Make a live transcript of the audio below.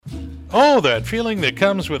Oh, that feeling that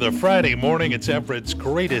comes with a Friday morning. It's Everett's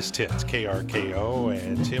Greatest Hits, KRKO,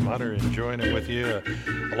 and Tim Hunter enjoying it with you.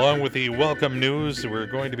 Along with the welcome news, we're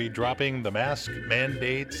going to be dropping the mask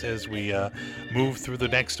mandates as we move through the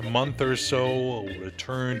next month or so. We'll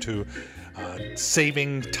return to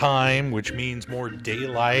saving time, which means more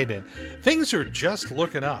daylight, and things are just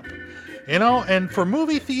looking up. You know, and for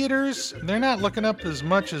movie theaters, they're not looking up as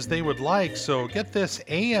much as they would like, so get this,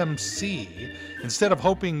 AMC, instead of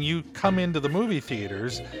hoping you come into the movie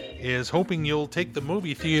theaters, is hoping you'll take the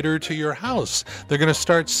movie theater to your house. They're going to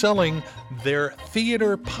start selling their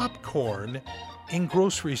theater popcorn in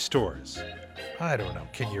grocery stores. I don't know,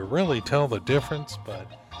 can you really tell the difference? But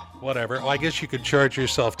whatever. Well, I guess you could charge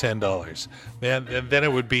yourself $10. Then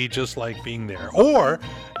it would be just like being there. Or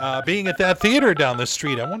being at that theater down the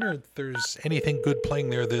street. I wonder if there's anything good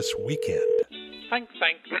playing there this weekend.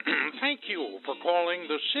 Thank you for calling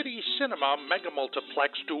the City Cinema Mega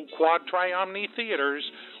Multiplex to Quad Tri-Omni Theaters,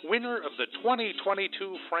 winner of the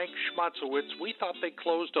 2022 Frank Schmotzowitz We Thought They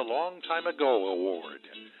Closed a Long Time Ago award.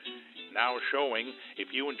 Now showing, if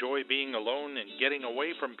you enjoy being alone and getting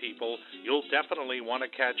away from people, you'll definitely want to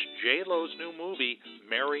catch J-Lo's new movie,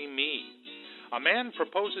 Marry Me. A man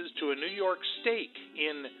proposes to a New York steak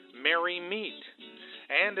in Marry Meat.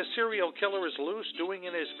 And a serial killer is loose doing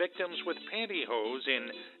in his victims with pantyhose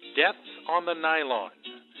in Death on the Nylon.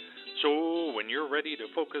 So, when you're ready to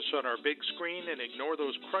focus on our big screen and ignore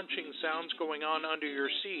those crunching sounds going on under your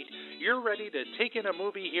seat, you're ready to take in a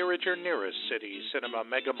movie here at your nearest City Cinema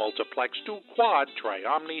Mega Multiplex to Quad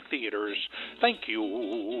Tri-Omni Theaters. Thank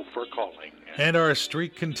you for calling. And our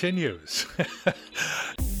streak continues.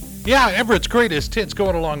 Yeah, Everett's Greatest Hits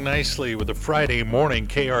going along nicely with the Friday morning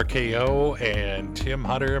KRKO and Tim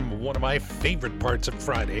Hunter. One of my favorite parts of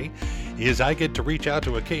Friday is I get to reach out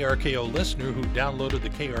to a KRKO listener who downloaded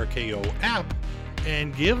the KRKO app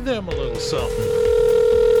and give them a little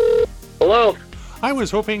something. Hello. I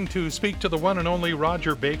was hoping to speak to the one and only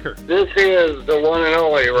Roger Baker. This is the one and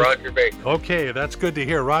only Roger Baker. Okay, that's good to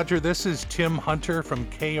hear. Roger, this is Tim Hunter from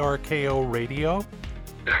KRKO Radio.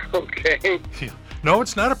 Okay. No,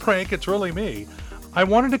 it's not a prank. It's really me. I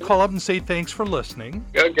wanted to call up and say thanks for listening.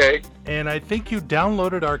 Okay. And I think you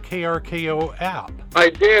downloaded our KRKO app.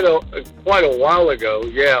 I did quite a while ago,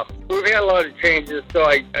 yeah. We've had a lot of changes, so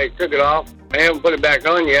I took it off. I haven't put it back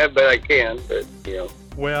on yet, but I can. But, you know.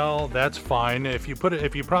 Well, that's fine. If you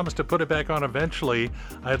promise to put it back on eventually,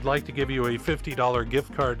 I'd like to give you a $50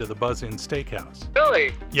 gift card to the Buzz Inn Steakhouse.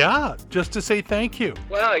 Really? Yeah, just to say thank you.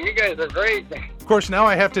 Wow, you guys are great. Of course, now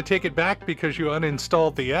I have to take it back because you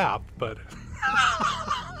uninstalled the app, but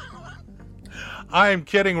I'm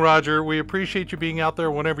kidding, Roger. We appreciate you being out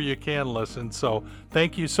there whenever you can listen, so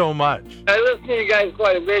thank you so much. I listen to you guys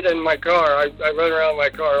quite a bit in my car. I run around my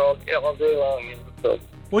car all day long. So.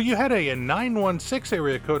 Well, you had a 916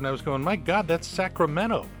 area code, and I was going, my God, that's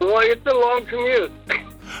Sacramento. Well, it's a long commute.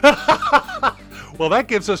 Well, that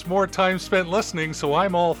gives us more time spent listening, so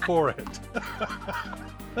I'm all for it.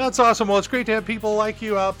 That's awesome. Well, it's great to have people like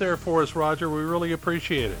you out there for us, Roger. We really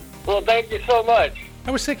appreciate it. Well, thank you so much.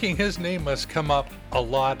 I was thinking his name must come up a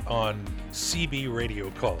lot on CB radio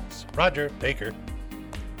calls. Roger Baker.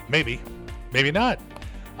 Maybe. Maybe not.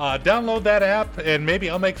 Download that app, and maybe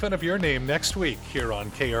I'll make fun of your name next week here on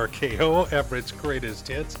KRKO, Everett's Greatest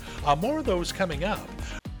Hits. More of those coming up.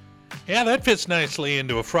 Yeah, that fits nicely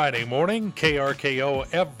into a Friday morning.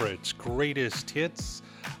 KRKO, Everett's Greatest Hits.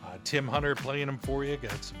 Tim Hunter playing them for you.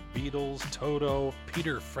 Got some Beatles, Toto,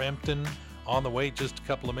 Peter Frampton on the way. Just a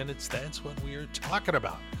couple of minutes. That's what we are talking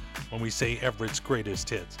about when we say Everett's Greatest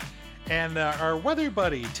Hits. And our weather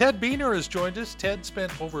buddy, Ted Biener, has joined us. Ted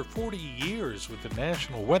spent over 40 years with the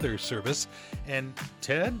National Weather Service. And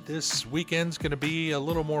Ted, this weekend's going to be a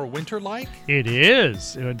little more winter-like? It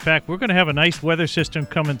is. In fact, we're going to have a nice weather system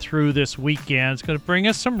coming through this weekend. It's going to bring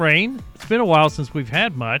us some rain. It's been a while since we've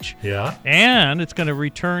had much. Yeah. And it's going to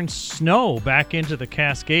return snow back into the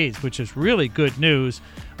Cascades, which is really good news.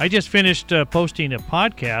 I just finished posting a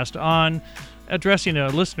podcast on addressing a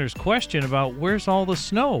listener's question about where's all the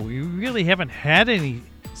snow. We really haven't had any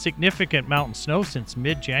significant mountain snow since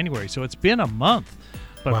mid-January, so it's been a month.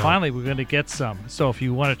 But Finally, we're going to get some. So if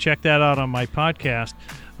you want to check that out on my podcast,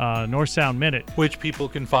 North Sound Minute. Which people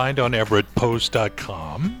can find on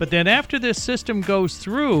EverettPost.com. But then after this system goes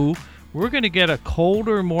through, we're going to get a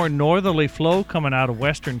colder, more northerly flow coming out of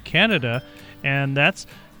western Canada, and that's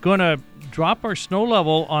going to drop our snow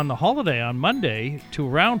level on the holiday on Monday to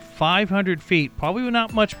around 500 feet. Probably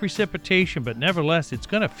not much precipitation, but nevertheless, it's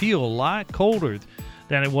going to feel a lot colder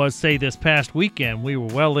than it was, say, this past weekend. We were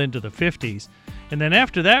well into the 50s. And then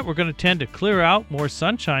after that, we're going to tend to clear out, more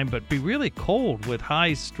sunshine, but be really cold with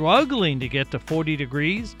highs struggling to get to 40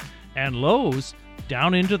 degrees and lows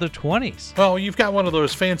down into the 20s. Well, you've got one of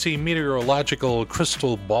those fancy meteorological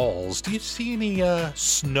crystal balls. Do you see any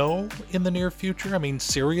snow in the near future? I mean,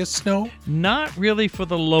 serious snow? Not really for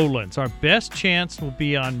the lowlands. Our best chance will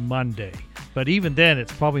be on Monday. But even then,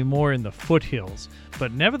 it's probably more in the foothills.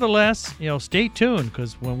 But nevertheless, stay tuned,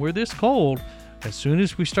 because when we're this cold, as soon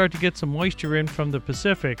as we start to get some moisture in from the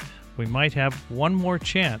Pacific, we might have one more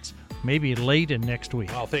chance, maybe late in next week.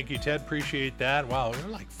 Well, thank you, Ted. Appreciate that. Wow,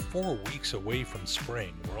 we're like 4 weeks away from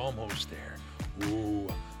spring. We're almost there. Ooh,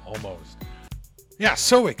 almost. Yeah,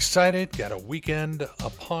 so excited. Got a weekend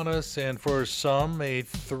upon us, and for some, a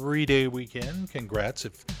 3-day weekend. Congrats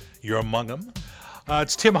if you're among them.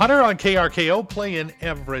 It's Tim Hunter on KRKO playing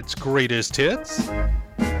Everett's greatest hits.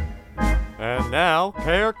 And now,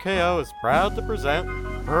 KRKO is proud to present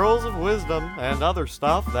Pearls of Wisdom and other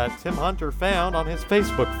stuff that Tim Hunter found on his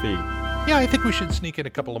Facebook feed. Yeah, I think we should sneak in a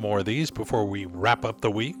couple of more of these before we wrap up the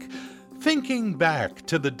week. Thinking back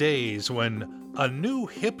to the days when a new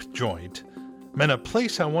hip joint meant a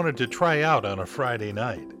place I wanted to try out on a Friday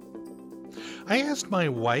night. I asked my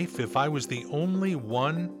wife if I was the only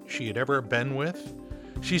one she had ever been with.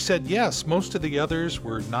 She said yes, most of the others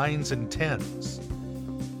were 9s and 10s.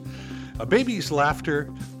 A baby's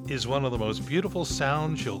laughter is one of the most beautiful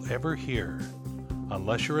sounds you'll ever hear.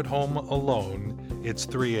 Unless you're at home alone, it's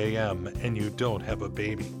 3 a.m. and you don't have a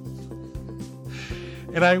baby.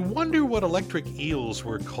 And I wonder what electric eels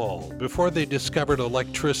were called before they discovered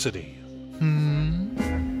electricity.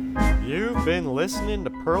 You've been listening to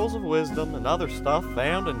Pearls of Wisdom and other stuff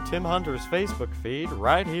found in Tim Hunter's Facebook feed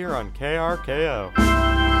right here on KRKO.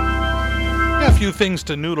 A few things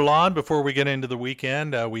to noodle on before we get into the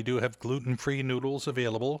weekend. We do have gluten-free noodles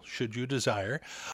available, should you desire.